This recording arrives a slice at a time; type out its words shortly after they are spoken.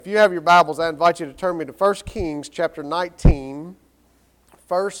If you have your Bibles, I invite you to turn me to 1 Kings chapter 19.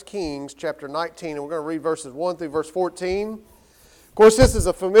 1 Kings chapter 19, and we're going to read verses 1 through verse 14. Of course, this is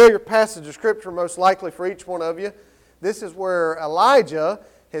a familiar passage of Scripture, most likely for each one of you. This is where Elijah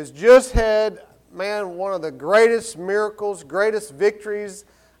has just had, one of the greatest miracles, greatest victories.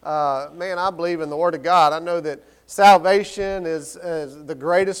 I believe in the Word of God. I know that salvation is the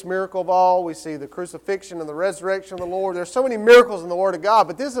greatest miracle of all. We see the crucifixion and the resurrection of the Lord. There's so many miracles in the Word of God,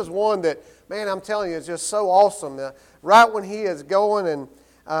 but this is one that, I'm telling you, is just so awesome. Right when he is going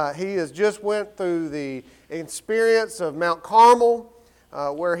and he has just went through the experience of Mount Carmel,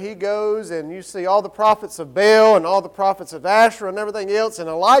 where he goes and you see all the prophets of Baal and all the prophets of Asherah and everything else, and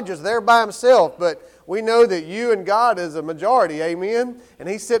Elijah's there by himself, but we know that you and God is a majority, amen? And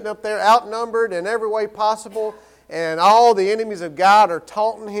he's sitting up there outnumbered in every way possible, and all the enemies of God are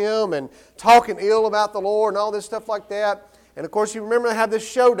taunting him and talking ill about the Lord and all this stuff like that. And of course you remember they have this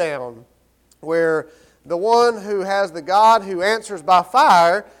showdown where the one who has the God who answers by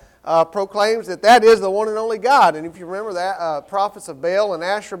fire proclaims that is the one and only God. And if you remember that, prophets of Baal and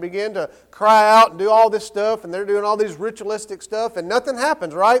Asherah begin to cry out and do all this stuff, and they're doing all these ritualistic stuff, and nothing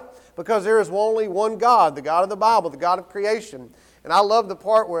happens, right? Because there is only one God, the God of the Bible, the God of creation. And I love the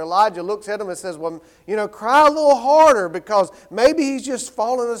part where Elijah looks at him and says, cry a little harder, because maybe he's just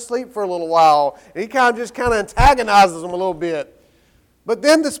falling asleep for a little while. And he kind of antagonizes him a little bit. But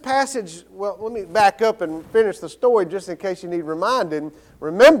then this passage, let me back up and finish the story just in case you need reminding.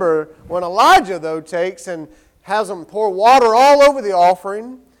 Remember, when Elijah, though, takes and has them pour water all over the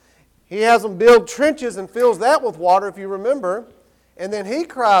offering, he has them build trenches and fills that with water, if you remember. And then he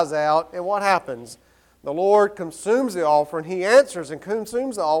cries out, and what happens? The Lord consumes the offering. He answers and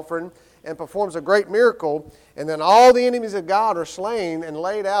consumes the offering and performs a great miracle. And then all the enemies of God are slain and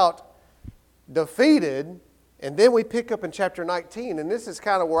laid out, defeated. And then we pick up in chapter 19, and this is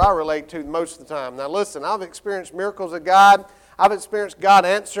kind of where I relate to most of the time. Now listen, I've experienced miracles of God. I've experienced God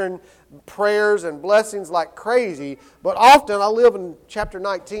answering prayers and blessings like crazy, but often I live in chapter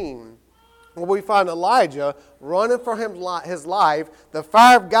 19, where we find Elijah running for his life, the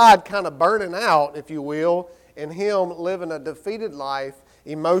fire of God kind of burning out, if you will, and him living a defeated life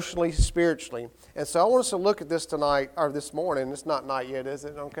emotionally, spiritually. And so I want us to look at this tonight, or this morning. It's not night yet, is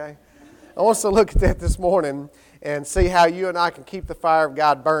it? Okay. I want us to look at that this morning and see how you and I can keep the fire of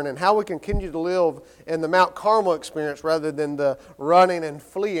God burning, how we can continue to live in the Mount Carmel experience rather than the running and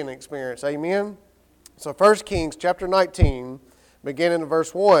fleeing experience. Amen? So 1 Kings chapter 19, beginning in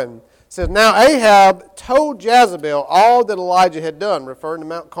verse 1, says, Now Ahab told Jezebel all that Elijah had done, referring to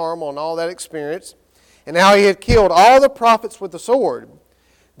Mount Carmel and all that experience, and how he had killed all the prophets with the sword.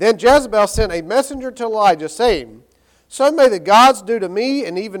 Then Jezebel sent a messenger to Elijah, saying, So may the gods do to me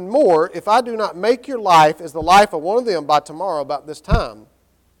and even more if I do not make your life as the life of one of them by tomorrow about this time.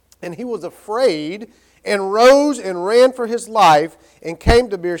 And he was afraid and rose and ran for his life and came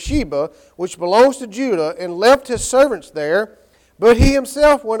to Beersheba, which belongs to Judah, and left his servants there. But he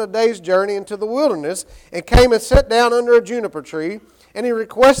himself went a day's journey into the wilderness and came and sat down under a juniper tree. And he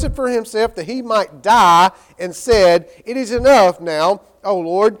requested for himself that he might die and said, It is enough now, O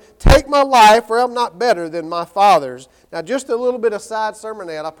Lord, take my life, for I am not better than my fathers. Now, just a little bit of side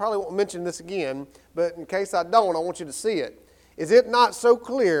sermonette. I probably won't mention this again, but in case I don't, I want you to see it. Is it not so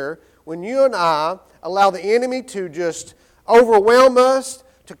clear when you and I allow the enemy to just overwhelm us,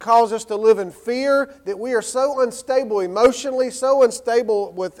 to cause us to live in fear, that we are so unstable emotionally, so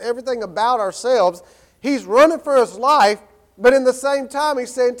unstable with everything about ourselves? He's running for his life, but in the same time,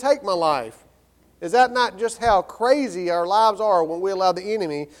 he's saying, Take my life. Is that not just how crazy our lives are when we allow the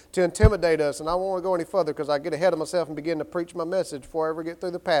enemy to intimidate us? And I don't want to go any further because I get ahead of myself and begin to preach my message before I ever get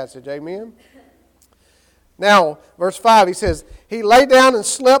through the passage. Amen? Now, verse 5, he says, He lay down and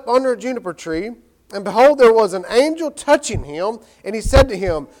slept under a juniper tree, and behold, there was an angel touching him, and he said to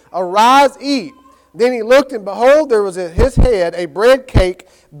him, Arise, eat. Then he looked, and behold, there was at his head a bread cake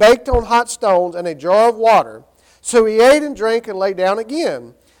baked on hot stones and a jar of water. So he ate and drank and lay down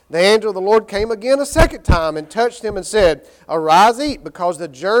again. The angel of the Lord came again a second time and touched him and said, Arise, eat, because the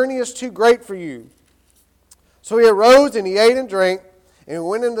journey is too great for you. So he arose and he ate and drank, and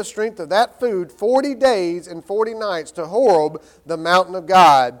went in the strength of that food 40 days and 40 nights to Horeb, the mountain of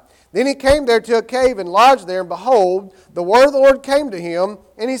God. Then he came there to a cave and lodged there, and behold, the word of the Lord came to him,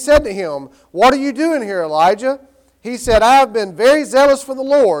 and he said to him, What are you doing here, Elijah? He said, I have been very zealous for the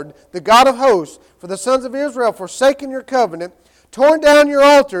Lord, the God of hosts, for the sons of Israel, forsaken your covenant, torn down your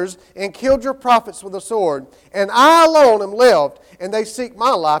altars, and killed your prophets with a sword. And I alone am left, and they seek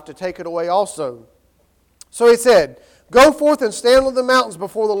my life to take it away also. So he said, Go forth and stand on the mountains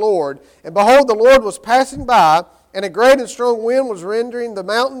before the Lord. And behold, the Lord was passing by, And a great and strong wind was rending the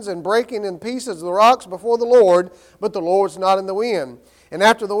mountains and breaking in pieces the rocks before the Lord, but the Lord was not in the wind. And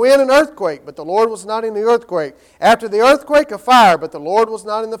after the wind, an earthquake, but the Lord was not in the earthquake. After the earthquake, a fire, but the Lord was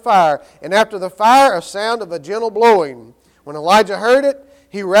not in the fire. And after the fire, a sound of a gentle blowing. When Elijah heard it,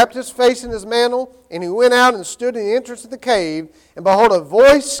 he wrapped his face in his mantle, and he went out and stood in the entrance of the cave. And behold, a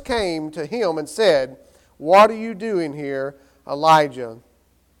voice came to him and said, "What are you doing here, Elijah?"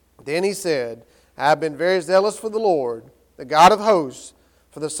 Then he said, "I have been very zealous for the Lord, the God of hosts.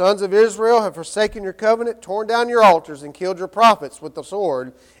 For the sons of Israel have forsaken your covenant, torn down your altars, and killed your prophets with the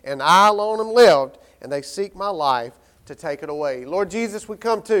sword. And I alone am left, and they seek my life to take it away." Lord Jesus, we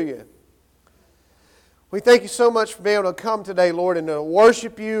come to you. We thank you so much for being able to come today, Lord, and to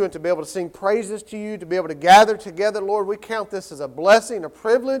worship you and to be able to sing praises to you, to be able to gather together. Lord, we count this as a blessing, a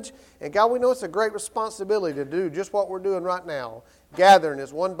privilege. And God, we know it's a great responsibility to do just what we're doing right now, gathering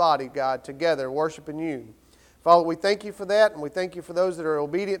as one body, God, together, worshiping you. Father, we thank you for that, and we thank you for those that are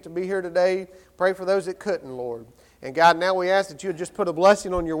obedient to be here today. Pray for those that couldn't, Lord. And God, now we ask that you would just put a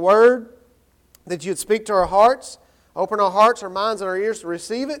blessing on your word, that you'd speak to our hearts, open our hearts, our minds, and our ears to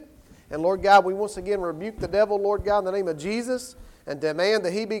receive it. And Lord God, we once again rebuke the devil, Lord God, in the name of Jesus, and demand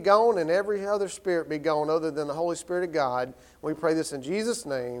that he be gone and every other spirit be gone other than the Holy Spirit of God. We pray this in Jesus'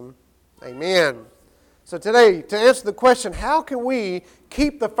 name. Amen. So today, to answer the question, how can we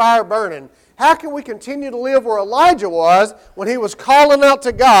keep the fire burning? How can we continue to live where Elijah was when he was calling out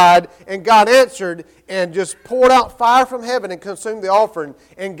to God and God answered and just poured out fire from heaven and consumed the offering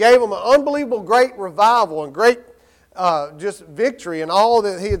and gave him an unbelievable great revival and great just victory and all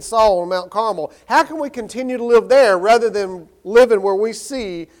that he had saw on Mount Carmel? How can we continue to live there rather than living where we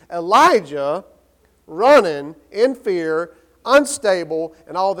see Elijah running in fear, unstable,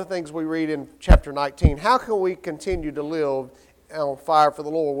 and all the things we read in chapter 19? How can we continue to live on fire for the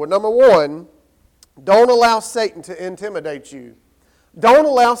Lord? Well, number one, don't allow Satan to intimidate you. Don't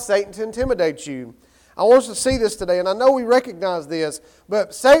allow Satan to intimidate you. I want us to see this today, and I know we recognize this,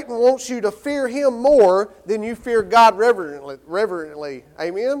 but Satan wants you to fear him more than you fear God reverently.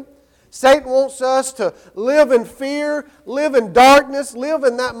 Amen? Satan wants us to live in fear, live in darkness, live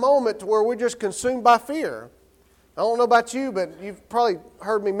in that moment to where we're just consumed by fear. I don't know about you, but you've probably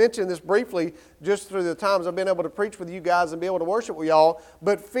heard me mention this briefly just through the times I've been able to preach with you guys and be able to worship with y'all.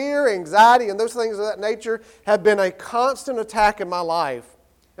 But fear, anxiety, and those things of that nature have been a constant attack in my life.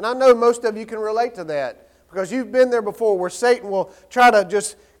 And I know most of you can relate to that because you've been there before where Satan will try to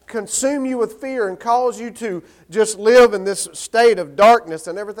just consume you with fear and cause you to just live in this state of darkness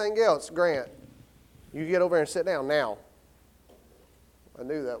and everything else. Grant, you get over and sit down now. I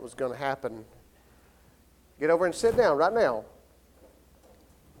knew that was going to happen. Get over and sit down right now.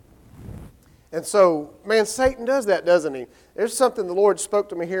 And so, man, Satan does that, doesn't he? There's something the Lord spoke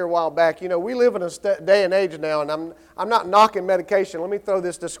to me here a while back. You know, we live in a day and age now, and I'm not knocking medication. Let me throw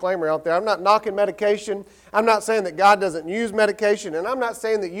this disclaimer out there. I'm not knocking medication. I'm not saying that God doesn't use medication, and I'm not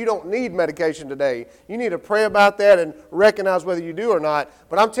saying that you don't need medication today. You need to pray about that and recognize whether you do or not.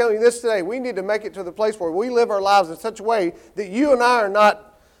 But I'm telling you this today, we need to make it to the place where we live our lives in such a way that you and I are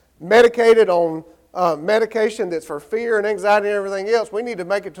not medicated on medication that's for fear and anxiety and everything else. We need to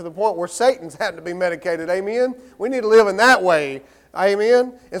make it to the point where Satan's having to be medicated. Amen? We need to live in that way.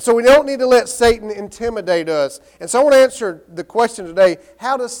 Amen? And so we don't need to let Satan intimidate us. And so I want to answer the question today,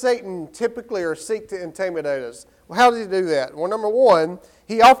 how does Satan typically or seek to intimidate us? Well, how does he do that? Well, number one,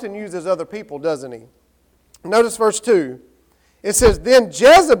 he often uses other people, doesn't he? Notice verse 2. It says, "Then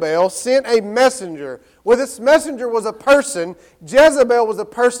Jezebel sent a messenger." Well, this messenger was a person. Jezebel was a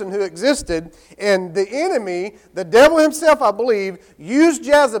person who existed. And the enemy, the devil himself, I believe, used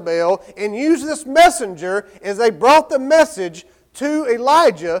Jezebel and used this messenger as they brought the message to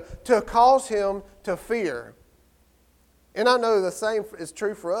Elijah to cause him to fear. And I know the same is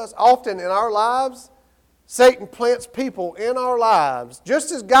true for us. Often in our lives, Satan plants people in our lives. Just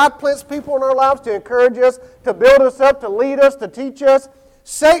as God plants people in our lives to encourage us, to build us up, to lead us, to teach us,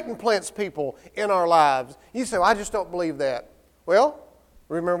 Satan plants people in our lives. You say, well, I just don't believe that. Well,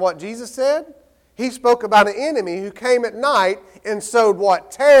 remember what Jesus said? He spoke about an enemy who came at night and sowed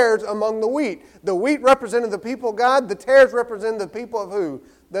what? Tares among the wheat. The wheat represented the people of God. The tares represented the people of who?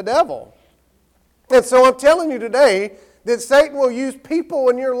 The devil. And so I'm telling you today that Satan will use people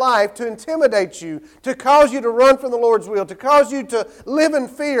in your life to intimidate you, to cause you to run from the Lord's will, to cause you to live in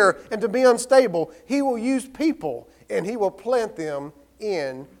fear and to be unstable. He will use people and he will plant them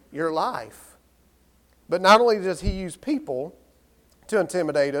in your life. But not only does he use people to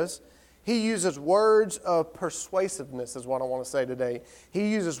intimidate us, he uses words of persuasiveness is what I want to say today.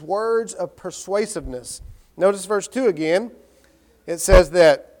 He uses words of persuasiveness. Notice verse 2 again. It says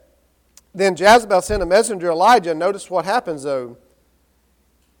that Then Jezebel sent a messenger, Elijah. Notice what happens though.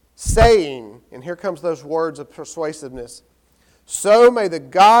 Saying, and here comes those words of persuasiveness, so may the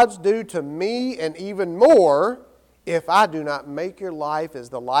gods do to me and even more if I do not make your life as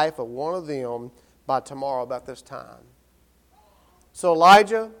the life of one of them by tomorrow about this time. So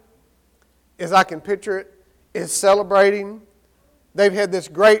Elijah, as I can picture it, is celebrating. They've had this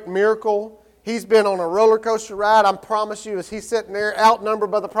great miracle. He's been on a roller coaster ride. I promise you, as he's sitting there outnumbered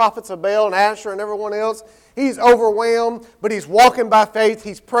by the prophets of Baal and Asher and everyone else, he's overwhelmed, but he's walking by faith.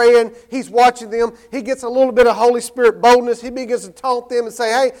 He's praying. He's watching them. He gets a little bit of Holy Spirit boldness. He begins to taunt them and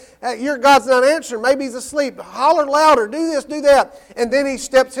say, hey, your God's not answering. Maybe he's asleep. Holler louder. Do this, do that. And then he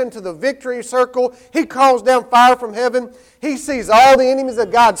steps into the victory circle. He calls down fire from heaven. He sees all the enemies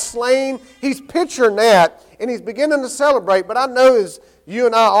of God slain. He's picturing that, and he's beginning to celebrate. But I know as you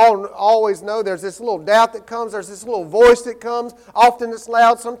and I always know there's this little doubt that comes. There's this little voice that comes. Often it's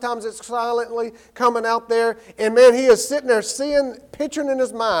loud. Sometimes it's silently coming out there. And man, he is sitting there picturing in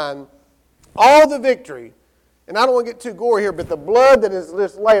his mind all the victory. And I don't want to get too gory here, but the blood that is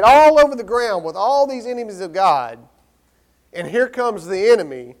just laid all over the ground with all these enemies of God. And here comes the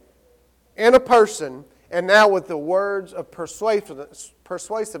enemy in a person, and now with the words of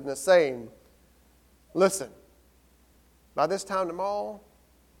persuasiveness saying, listen, by this time tomorrow,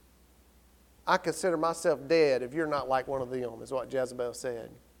 I consider myself dead if you're not like one of them, is what Jezebel said.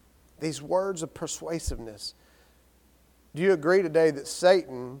 These words of persuasiveness. Do you agree today that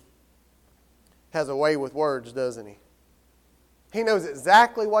Satan has a way with words, doesn't he? He knows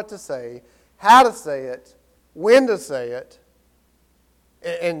exactly what to say, how to say it, when to say it.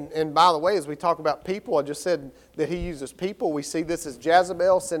 And by the way, as we talk about people, I just said that he uses people. We see this as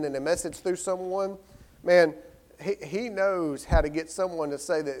Jezebel sending a message through someone. Man, he knows how to get someone to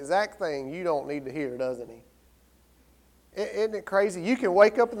say the exact thing you don't need to hear, doesn't he? Isn't it crazy? You can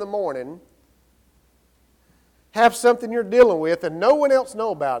wake up in the morning, have something you're dealing with, and no one else know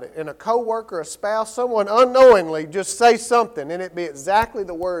about it. And a coworker, a spouse, someone unknowingly just say something, and it be exactly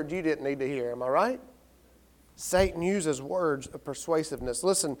the word you didn't need to hear. Am I right? Satan uses words of persuasiveness.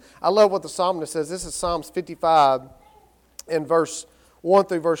 Listen, I love what the psalmist says. This is Psalms 55 in verse 1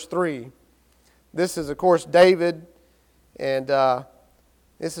 through verse 3. This is, of course, David, and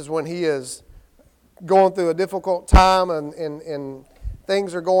this is when he is going through a difficult time and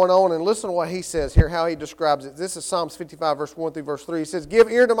things are going on. And listen to what he says here, how he describes it. This is Psalms 55, verse 1 through verse 3. He says, give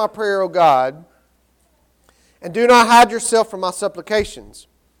ear to my prayer, O God, and do not hide yourself from my supplications.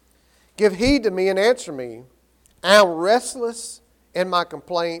 Give heed to me and answer me. I am restless in my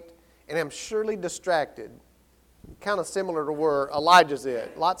complaint and am surely distracted. Kind of similar to where Elijah's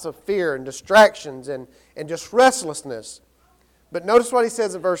at. Lots of fear and distractions and just restlessness. But notice what he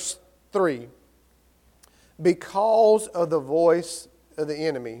says in verse 3. Because of the voice of the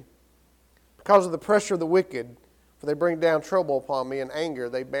enemy, because of the pressure of the wicked, for they bring down trouble upon me, in anger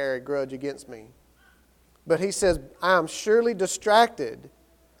they bear a grudge against me. But he says, I am surely distracted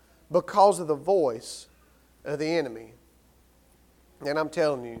because of the voice of the enemy. And I'm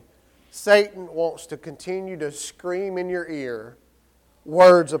telling you, Satan wants to continue to scream in your ear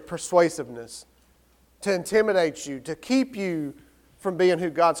words of persuasiveness, to intimidate you, to keep you from being who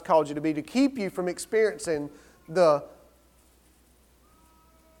God's called you to be, to keep you from experiencing the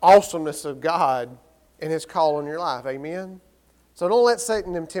awesomeness of God and His call on your life. Amen? So don't let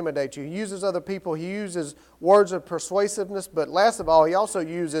Satan intimidate you. He uses other people. He uses words of persuasiveness, but last of all, he also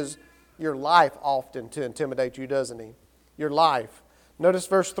uses your life often to intimidate you, doesn't he? Your life. Notice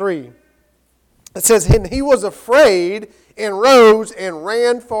verse 3. It says, and he was afraid and rose and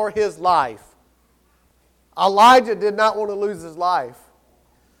ran for his life. Elijah did not want to lose his life.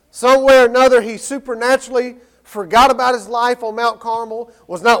 Somewhere or another, he supernaturally forgot about his life on Mount Carmel,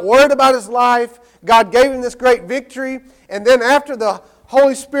 was not worried about his life. God gave him this great victory. And then after the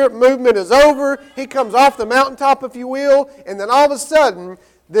Holy Spirit movement is over, he comes off the mountaintop, if you will, and then all of a sudden,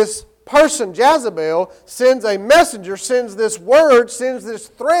 this person, Jezebel, sends a messenger, sends this word, sends this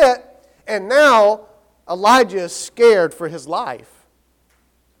threat, and now Elijah is scared for his life.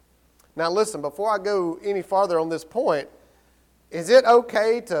 Now listen, before I go any farther on this point, is it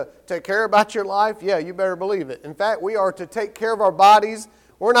okay to take care about your life? Yeah, you better believe it. In fact, we are to take care of our bodies.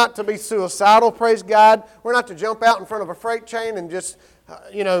 We're not to be suicidal, praise God. We're not to jump out in front of a freight train and just,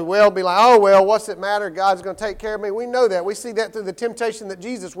 be like, oh, well, what's it matter? God's going to take care of me. We know that. We see that through the temptation that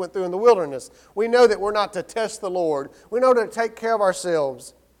Jesus went through in the wilderness. We know that we're not to test the Lord. We know to take care of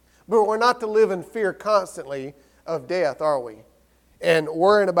ourselves. But we're not to live in fear constantly of death, are we? And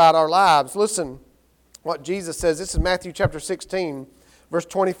worrying about our lives. Listen what Jesus says. This is Matthew chapter 16, verse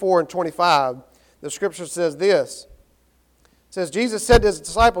 24 and 25. The scripture says this. It says, Jesus said to his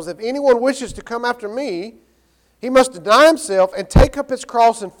disciples, if anyone wishes to come after me, he must deny himself and take up his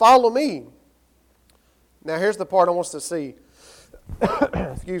cross and follow me. Now here's the part I want us to see.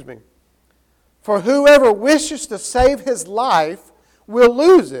 Excuse me. For whoever wishes to save his life will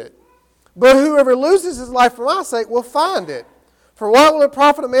lose it. But whoever loses his life for my sake will find it. For what will it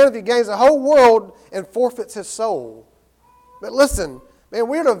profit a man if he gains the whole world and forfeits his soul? But listen, man,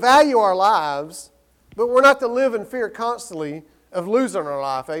 we're to value our lives, but we're not to live in fear constantly of losing our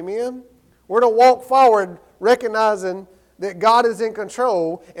life. Amen? We're to walk forward recognizing that God is in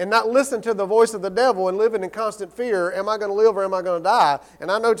control and not listen to the voice of the devil and living in constant fear. Am I going to live or am I going to die?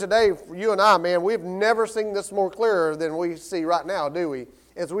 And I know today, for you and I, man, we've never seen this more clearer than we see right now, do we?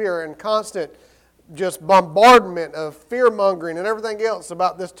 As we are in constant just bombardment of fear-mongering and everything else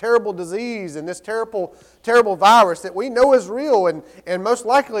about this terrible disease and this terrible virus that we know is real. And most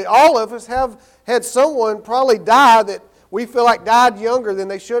likely all of us have had someone probably die that we feel like died younger than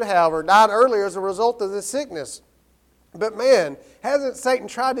they should have or died earlier as a result of this sickness. But man, hasn't Satan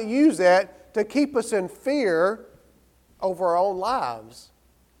tried to use that to keep us in fear over our own lives?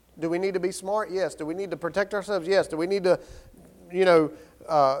 Do we need to be smart? Yes. Do we need to protect ourselves? Yes. Do we need to,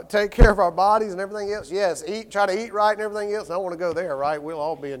 take care of our bodies and everything else? Yes. Try to eat right and everything else. I don't want to go there, right? We'll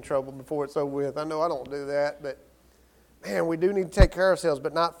all be in trouble before it's over with. I know I don't do that, but man, we do need to take care of ourselves,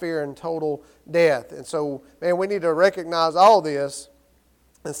 but not fear and total death. And so, man, we need to recognize all this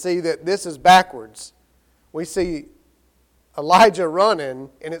and see that this is backwards. We see Elijah running,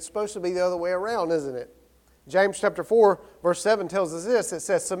 and it's supposed to be the other way around, isn't it? James chapter 4, verse 7 tells us this. It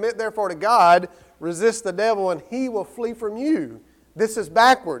says, submit therefore to God, resist the devil, and he will flee from you. This is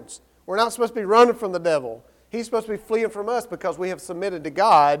backwards. We're not supposed to be running from the devil. He's supposed to be fleeing from us because we have submitted to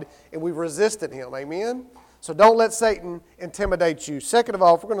God and we've resisted him. Amen? So don't let Satan intimidate you. Second of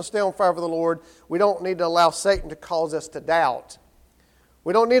all, if we're going to stay on fire for the Lord, we don't need to allow Satan to cause us to doubt.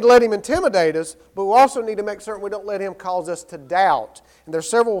 We don't need to let him intimidate us, but we also need to make certain we don't let him cause us to doubt. And there's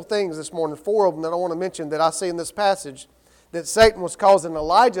several things this morning, 4 of them that I want to mention that I see in this passage that Satan was causing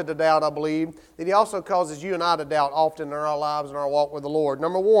Elijah to doubt, I believe, that he also causes you and I to doubt often in our lives and our walk with the Lord.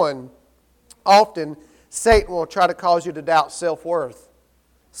 Number 1, often Satan will try to cause you to doubt self-worth.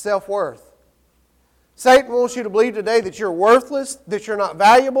 Self-worth. Satan wants you to believe today that you're worthless, that you're not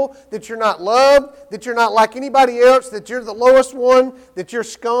valuable, that you're not loved, that you're not like anybody else, that you're the lowest one, that you're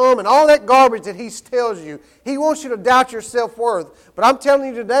scum, and all that garbage that he tells you. He wants you to doubt your self-worth. But I'm telling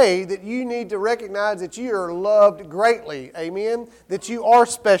you today that you need to recognize that you are loved greatly. Amen? That you are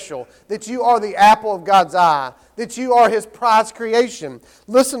special, that you are the apple of God's eye, that you are his prized creation.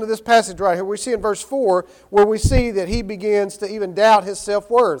 Listen to this passage right here. We see in verse 4 where we see that he begins to even doubt his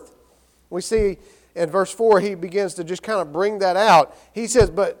self-worth. We see in verse 4, he begins to just kind of bring that out. He says,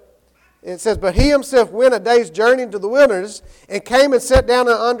 but he himself went a day's journey into the wilderness and came and sat down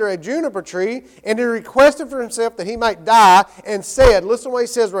under a juniper tree, and he requested for himself that he might die and said, listen to what he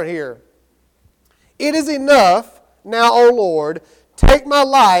says right here. It is enough now, O Lord, take my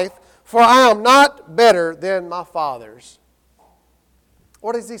life, for I am not better than my fathers.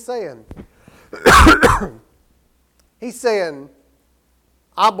 What is he saying? He's saying,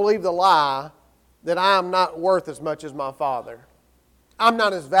 I believe the lie that I am not worth as much as my father. I'm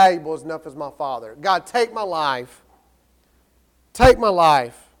not as valuable enough as my father. God, take my life. Take my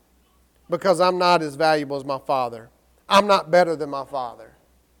life because I'm not as valuable as my father. I'm not better than my father.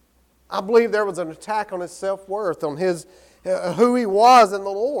 I believe there was an attack on his self-worth, on his who he was in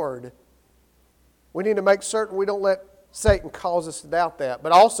the Lord. We need to make certain we don't let Satan cause us to doubt that.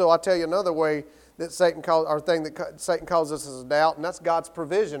 But also, I'll tell you another way that Satan causes us to doubt, and that's God's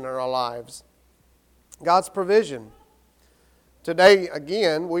provision in our lives. God's provision. Today,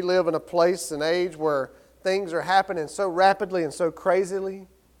 again, we live in a place and age where things are happening so rapidly and so crazily.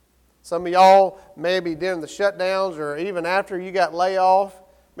 Some of y'all, maybe during the shutdowns or even after you got laid off,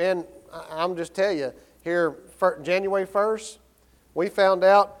 man, I'm just telling you, here January 1st, we found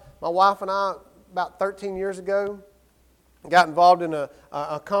out, my wife and I, about 13 years ago, got involved in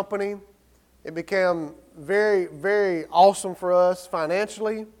a company. It became very, very awesome for us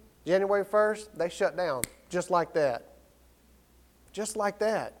financially. January 1st, they shut down just like that. Just like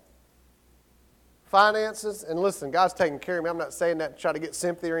that. Finances, and listen, God's taking care of me. I'm not saying that to try to get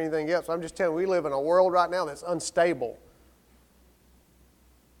sympathy or anything else. I'm just telling you, we live in a world right now that's unstable.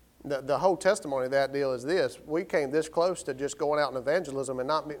 The whole testimony of that deal is this. We came this close to just going out in evangelism and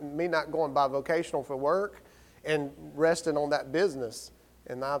not going by vocational for work and resting on that business.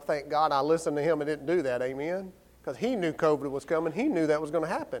 And I thank God I listened to him and didn't do that. Amen? Because he knew COVID was coming. He knew that was going to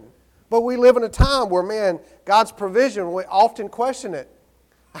happen. But we live in a time where, man, God's provision, we often question it.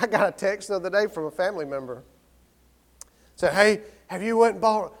 I got a text the other day from a family member. Said, hey, have you went and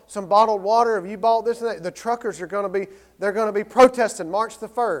bought some bottled water? Have you bought this and that? The truckers are going to be protesting March the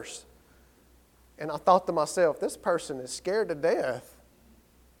 1st. And I thought to myself, this person is scared to death.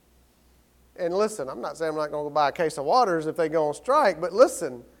 And listen, I'm not saying I'm not going to go buy a case of waters if they go on strike, but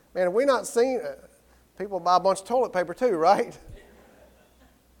listen, man, have we not seen, people buy a bunch of toilet paper too, right?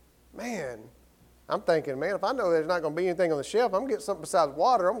 Man, I'm thinking, man, if I know there's not going to be anything on the shelf, I'm going to get something besides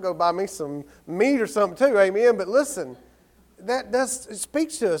water. I'm going to go buy me some meat or something too, amen? But listen, it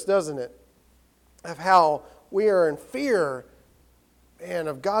speaks to us, doesn't it, of how we are in fear and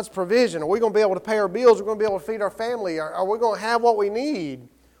of God's provision. Are we going to be able to pay our bills? Are we going to be able to feed our family? Are we going to have what we need?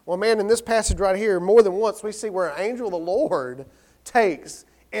 Well, man, in this passage right here, more than once, we see where an angel of the Lord takes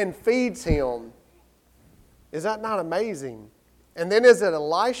and feeds him. Is that not amazing? And then is it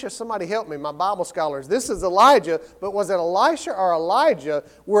Elisha? Somebody help me, my Bible scholars. This is Elijah, but was it Elisha or Elijah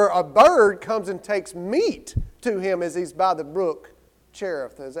where a bird comes and takes meat to him as he's by the brook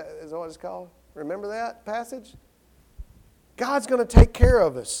Cherith? Is that what it's called? Remember that passage? God's going to take care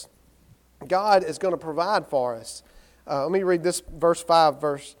of us. God is going to provide for us. Let me read this verse 5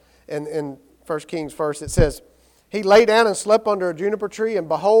 in 1 Kings first. It says, he lay down and slept under a juniper tree, and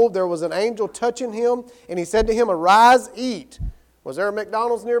behold, there was an angel touching him, and he said to him, arise, eat. Was there a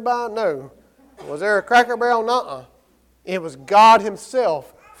McDonald's nearby? No. Was there a Cracker Barrel? Nuh-uh. It was God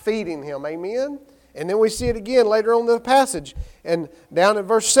himself feeding him. Amen? And then we see it again later on in the passage. And down in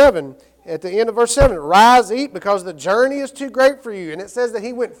verse 7, at the end of verse 7, rise, eat, because the journey is too great for you. And it says that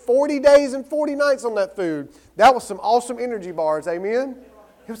he went 40 days and 40 nights on that food. That was some awesome energy bars. Amen?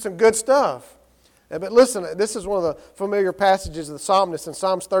 It was some good stuff. But listen, this is one of the familiar passages of the psalmist in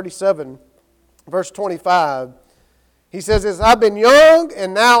Psalms 37, verse 25. He says, as I've been young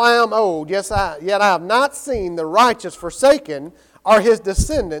and now I am old, yet I have not seen the righteous forsaken or his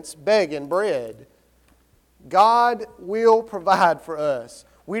descendants begging bread. God will provide for us.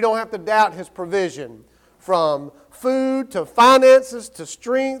 We don't have to doubt his provision. From food to finances to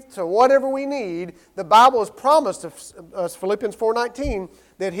strength to whatever we need, the Bible has promised us, Philippians 4:19,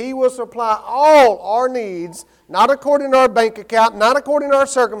 that he will supply all our needs, not according to our bank account, not according to our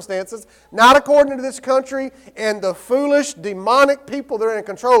circumstances, not according to this country and the foolish, demonic people that are in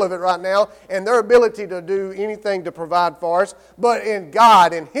control of it right now and their ability to do anything to provide for us, but in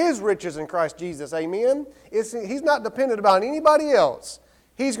God and his riches in Christ Jesus. Amen? He's not dependent upon anybody else.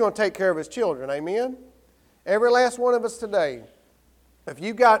 He's going to take care of his children. Amen? Every last one of us today, if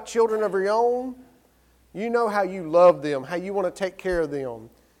you've got children of your own, you know how you love them, how you want to take care of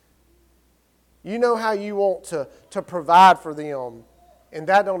them. You know how you want to provide for them. And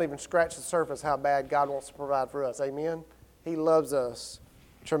that don't even scratch the surface how bad God wants to provide for us. Amen? He loves us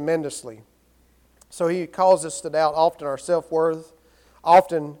tremendously. So he calls us to doubt often our self-worth,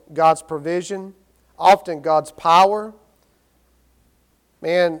 often God's provision, often God's power.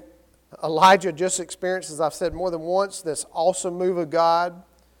 Man, Elijah just experienced, as I've said more than once, this awesome move of God,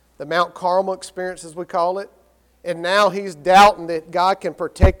 the Mount Carmel experience as we call it. And now he's doubting that God can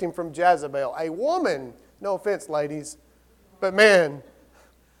protect him from Jezebel. A woman, no offense ladies, but man,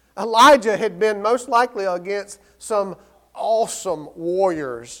 Elijah had been most likely against some awesome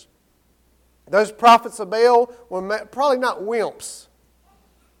warriors. Those prophets of Baal were probably not wimps.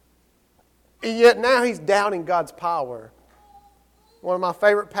 And yet now he's doubting God's power. One of my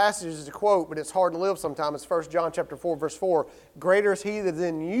favorite passages to quote, but it's hard to live sometimes, is 1 John chapter 4, verse 4. Greater is he that's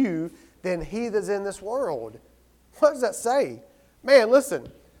in you than he that's in this world. What does that say? Man,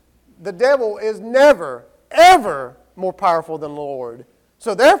 listen, the devil is never, ever more powerful than the Lord.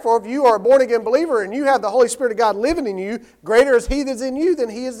 So therefore, if you are a born-again believer and you have the Holy Spirit of God living in you, greater is he that's in you than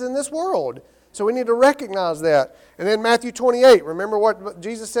he is in this world. So we need to recognize that. And then Matthew 28, remember what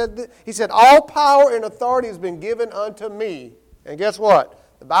Jesus said? He said, all power and authority has been given unto me. And guess what?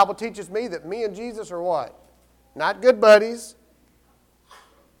 The Bible teaches me that me and Jesus are what? Not good buddies,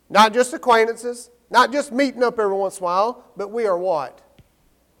 not just acquaintances, not just meeting up every once in a while, but we are what?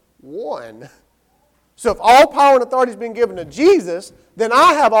 One. So if all power and authority has been given to Jesus, then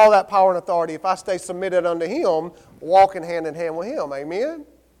I have all that power and authority if I stay submitted unto him, walking hand in hand with him. Amen?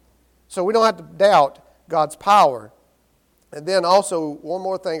 So we don't have to doubt God's power. And then also, one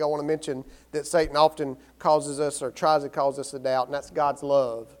more thing I want to mention that Satan often causes us or tries to cause us to doubt, and that's God's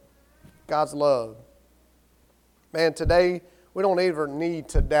love. God's love. Man, today, we don't even need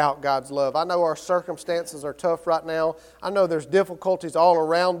to doubt God's love. I know our circumstances are tough right now. I know there's difficulties all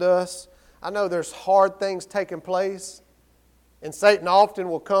around us. I know there's hard things taking place. And Satan often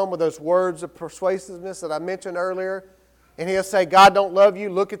will come with those words of persuasiveness that I mentioned earlier. And he'll say, God don't love you,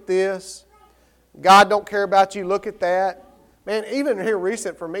 look at this. God don't care about you, look at that. Man, even here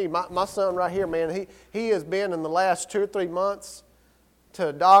recent for me, my son right here, man, he has been in the last 2 or 3 months to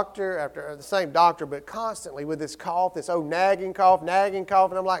a doctor, after the same doctor, but constantly with this cough, this nagging cough. And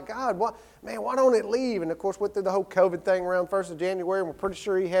I'm like, God, why don't it leave? And of course, went through the whole COVID thing around 1st of January, and we're pretty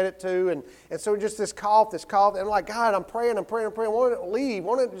sure he had it too. And so just this cough. And I'm like, God, I'm praying. Why don't it leave?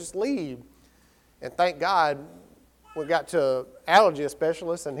 Why don't it just leave? And thank God, we got to an allergy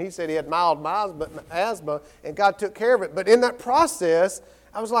specialist, and he said he had mild asthma, and God took care of it. But in that process,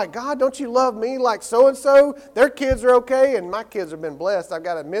 I was like, God, don't you love me like so-and-so? Their kids are okay, and my kids have been blessed. I've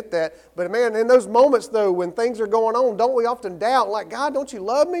got to admit that. But, man, in those moments, though, when things are going on, don't we often doubt, like, God, don't you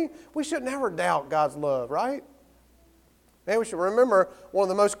love me? We should never doubt God's love, right? Man, we should remember one of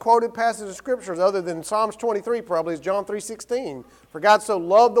the most quoted passages of Scriptures, other than Psalms 23 probably, is John 3:16. For God so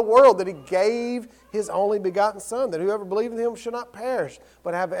loved the world that He gave His only begotten Son, that whoever believes in Him should not perish,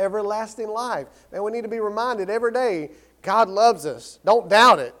 but have everlasting life. Man, we need to be reminded every day, God loves us. Don't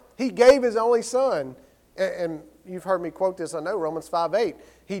doubt it. He gave His only Son. And you've heard me quote this, I know, Romans 5:8.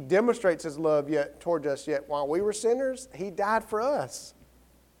 He demonstrates His love towards us, yet while we were sinners, He died for us.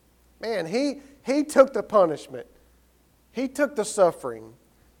 Man, He took the punishment. He took the suffering.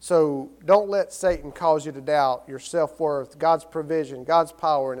 So don't let Satan cause you to doubt your self-worth, God's provision, God's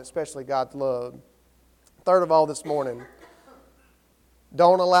power, and especially God's love. Third of all this morning,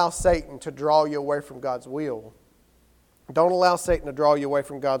 don't allow Satan to draw you away from God's will. Don't allow Satan to draw you away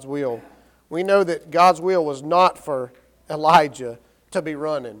from God's will. We know that God's will was not for Elijah to be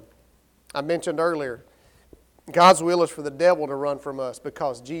running. I mentioned earlier, God's will is for the devil to run from us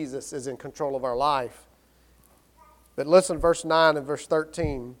because Jesus is in control of our life. But listen to verse 9 and verse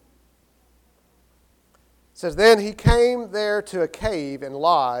 13. It says, Then he came there to a cave and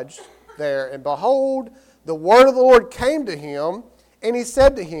lodged there, and behold, the word of the Lord came to him, and he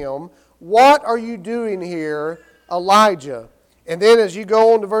said to him, What are you doing here, Elijah? And then as you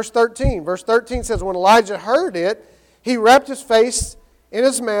go on to verse 13 says, When Elijah heard it, he wrapped his face in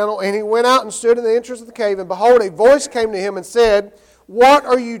his mantle, and he went out and stood in the entrance of the cave, and behold, a voice came to him and said, What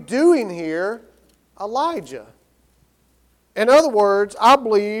are you doing here, Elijah? In other words, I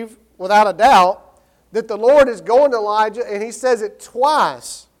believe, without a doubt, that the Lord is going to Elijah, and He says it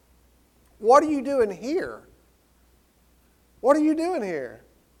twice. What are you doing here? What are you doing here?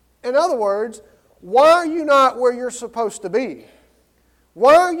 In other words, why are you not where you're supposed to be?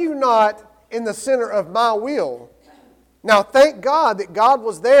 Why are you not in the center of my will? Now, thank God that God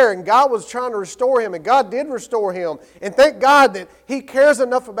was there and God was trying to restore him, and God did restore him. And thank God that He cares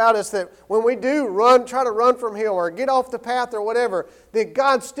enough about us that when we do try to run from Him or get off the path or whatever, that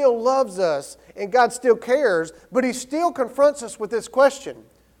God still loves us and God still cares, but He still confronts us with this question: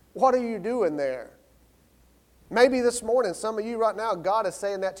 what are you doing there? Maybe this morning, some of you right now, God is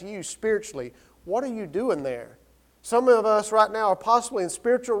saying that to you spiritually. What are you doing there? Some of us right now are possibly in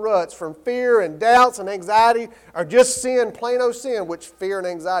spiritual ruts from fear and doubts and anxiety, or just sin, plain old sin, which fear and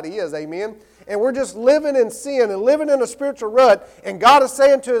anxiety is, amen? And we're just living in sin and living in a spiritual rut, and God is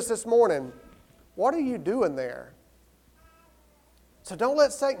saying to us this morning, what are you doing there? So don't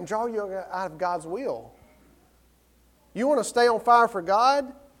let Satan draw you out of God's will. You want to stay on fire for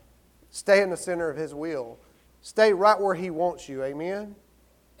God? Stay in the center of His will. Stay right where He wants you, amen?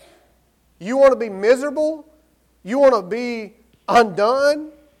 You want to be miserable? You want to be undone,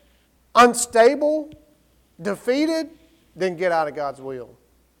 unstable, defeated? Then get out of God's will.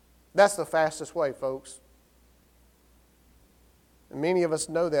 That's the fastest way, folks. And many of us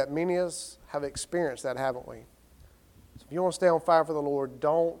know that. Many of us have experienced that, haven't we? So if you want to stay on fire for the Lord,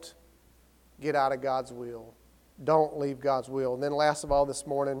 don't get out of God's will. Don't leave God's will. And then last of all this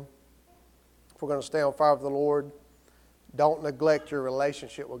morning, if we're going to stay on fire for the Lord, don't neglect your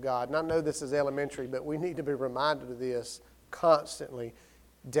relationship with God. And I know this is elementary, but we need to be reminded of this constantly,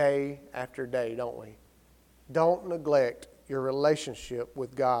 day after day, don't we? Don't neglect your relationship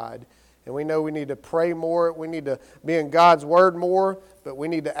with God. And we know we need to pray more. We need to be in God's Word more, but we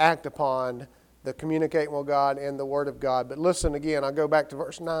need to act upon the communicating with God and the Word of God. But listen again, I'll go back to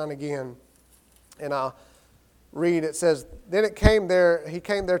verse 9 again, and I'll read. It says, Then he came there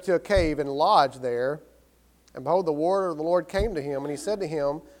to a cave and lodged there. And behold, the word of the Lord came to him, and He said to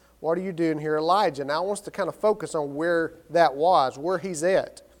him, What are you doing here, Elijah? Now I want us to kind of focus on where that was, where he's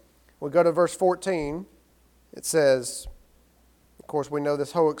at. We go to verse 14. It says, of course, we know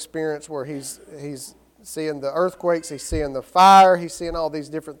this whole experience where he's seeing the earthquakes, he's seeing the fire, he's seeing all these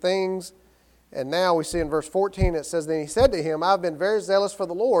different things. And now we see in verse 14, it says, Then he said to him, I've been very zealous for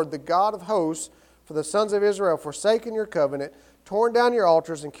the Lord, the God of hosts, for the sons of Israel, forsaken your covenant, torn down your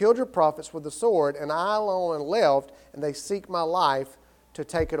altars, and killed your prophets with the sword, and I alone am left, and they seek my life to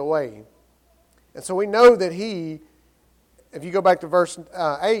take it away. And so we know that he if you go back to verse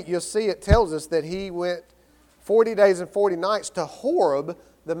 8, you'll see it tells us that he went 40 days and 40 nights to Horeb,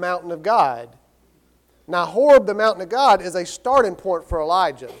 the mountain of God. Now, Horeb, the mountain of God, is a starting point for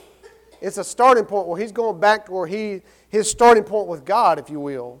Elijah. It's a starting point where he's going back to where his starting point with God, if you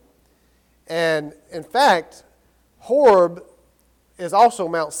will. And in fact, Horeb is also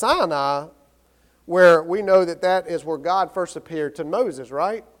Mount Sinai, where we know that that is where God first appeared to Moses,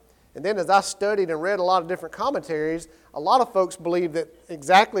 right? And then as I studied and read a lot of different commentaries, a lot of folks believe that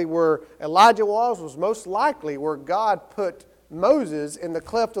exactly where Elijah was most likely where God put Moses in the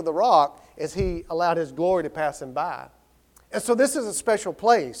cleft of the rock as he allowed his glory to pass him by. And so this is a special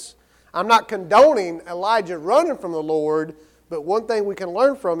place. I'm not condoning Elijah running from the Lord, but one thing we can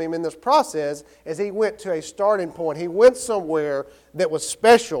learn from him in this process is he went to a starting point. He went somewhere that was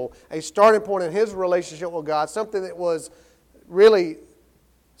special, a starting point in his relationship with God, something that was really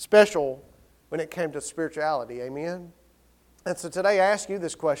special when it came to spirituality. Amen? And so today I ask you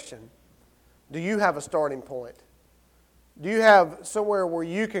this question. Do you have a starting point? Do you have somewhere where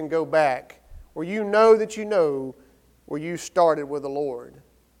you can go back, where you know where you started with the Lord?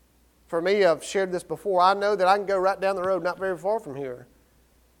 For me, I've shared this before. I know that I can go right down the road, not very far from here,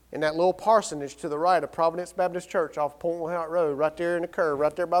 in that little parsonage to the right of Providence Baptist Church off Point Wilhite Road, right there in the curve,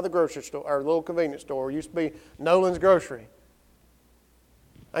 right there by the grocery store, or the little convenience store. It used to be Nolan's Grocery.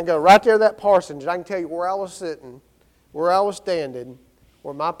 I can go right there to that parsonage. I can tell you where I was sitting, where I was standing,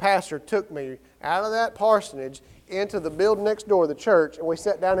 where my pastor took me out of that parsonage into the building next door, the church, and we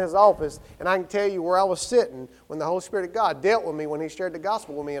sat down in his office, and I can tell you where I was sitting when the Holy Spirit of God dealt with me when he shared the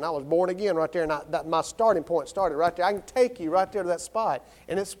gospel with me, and I was born again right there, and my starting point started right there. I can take you right there to that spot,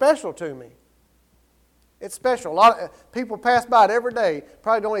 and it's special to me. It's special. A lot of people pass by it every day,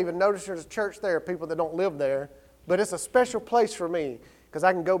 probably don't even notice there's a church there, people that don't live there, but it's a special place for me because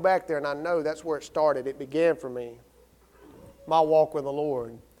I can go back there, and I know that's where it started. It began for me, my walk with the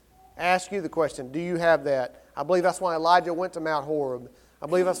Lord. Ask you the question, do you have that? I believe that's why Elijah went to Mount Horeb. I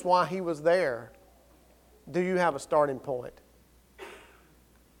believe that's why he was there. Do you have a starting point?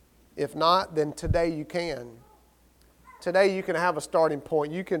 If not, then today you can. Today you can have a starting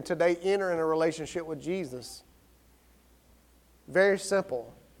point. You can today enter in a relationship with Jesus. Very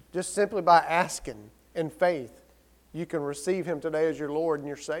simple. Just simply by asking in faith, you can receive him today as your Lord and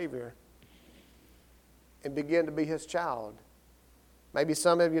your Savior and begin to be his child. Maybe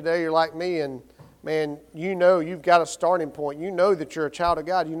some of you today are like me and, man, you know you've got a starting point. You know that you're a child of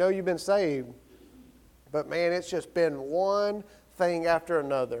God. You know you've been saved. But, man, it's just been one thing after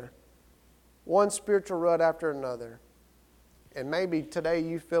another. One spiritual rut after another. And maybe today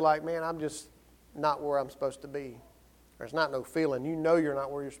you feel like, man, I'm just not where I'm supposed to be. There's not no feeling. You know you're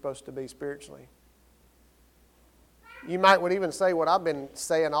not where you're supposed to be spiritually. You might would even say what I've been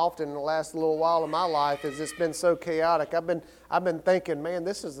saying often in the last little while of my life is it's been so chaotic. I've been thinking, man,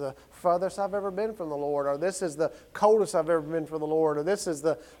 this is the furthest I've ever been from the Lord, or this is the coldest I've ever been for the Lord, or this is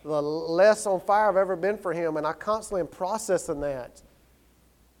the less on fire I've ever been for him, and I constantly am processing that.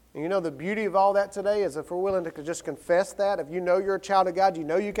 And you know the beauty of all that today is if we're willing to just confess that, if you know you're a child of God, you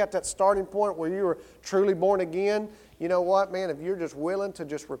know you got that starting point where you were truly born again, you know what, man, if you're just willing to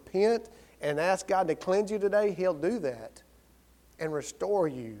just repent and ask God to cleanse you today, he'll do that and restore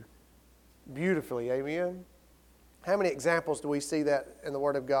you beautifully. Amen? How many examples do we see that in the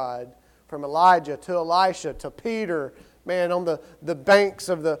Word of God? From Elijah to Elisha to Peter, man, on the banks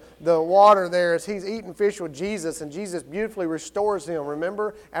of the water there as he's eating fish with Jesus, and Jesus beautifully restores him.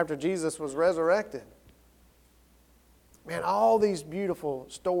 Remember, after Jesus was resurrected. Man, all these beautiful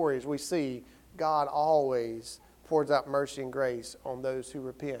stories we see, God always pours out mercy and grace on those who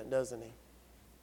repent, doesn't he?